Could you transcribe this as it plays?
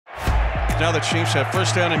Now the Chiefs have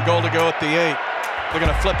first down and goal to go at the 8. They're going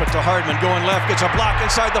to flip it to Hardman, going left, gets a block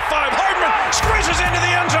inside the 5. Hardman squeezes into the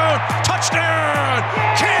end zone. Touchdown,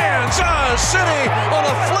 Kansas City on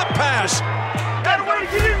a flip pass. Got to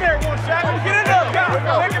get in there one shot. Get in there.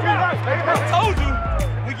 I told you,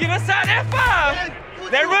 we get inside that 5.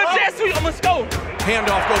 They run jet sweep, I'm going to score.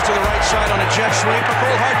 Handoff goes to the right side on a jet sweep.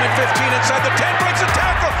 Mecole Hardman 15 inside the 10, breaks a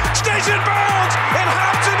tackle, stays in bounds, and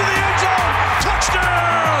hops into the end zone.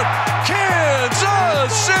 Touchdown,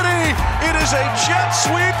 Kansas City. It is a jet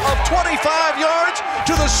sweep of 25 yards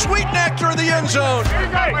to the sweet nectar of the end zone. They're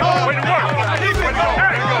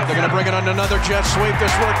going to bring it on another jet sweep.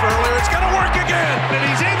 This worked earlier. It's going to work again. And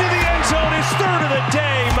he's into the end zone, his third of the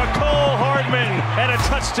day. Mecole Hardman, and a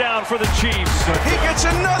touchdown for the Chiefs. He gets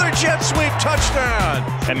another jet sweep touchdown.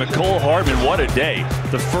 And Mecole Hardman, what a day.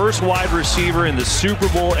 The first wide receiver in the Super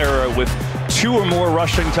Bowl era with 2 or more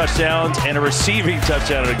rushing touchdowns and a receiving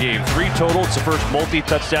touchdown in a game. 3 total. It's the first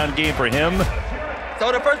multi-touchdown game for him.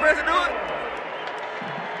 So the first person to do it?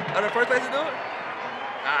 Oh, the first person to do it?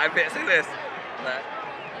 I bet. See this.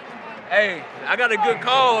 Hey, I got a good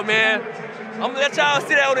call, man. I'm gonna let y'all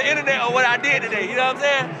see that on the internet on what I did today. You know what I'm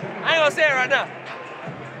saying? I ain't gonna say it right now.